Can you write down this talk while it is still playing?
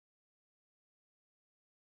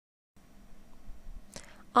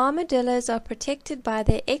Armadillos are protected by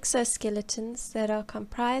their exoskeletons that are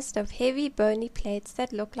comprised of heavy bony plates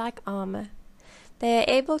that look like armor. They are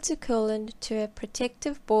able to curl into a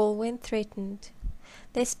protective ball when threatened.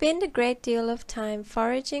 They spend a great deal of time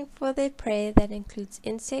foraging for their prey that includes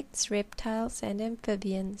insects, reptiles, and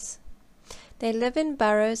amphibians. They live in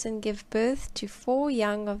burrows and give birth to 4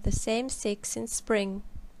 young of the same sex in spring.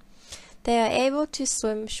 They are able to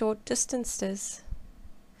swim short distances.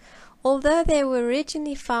 Although they were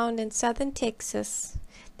originally found in southern Texas,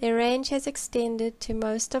 their range has extended to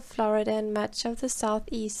most of Florida and much of the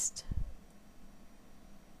southeast.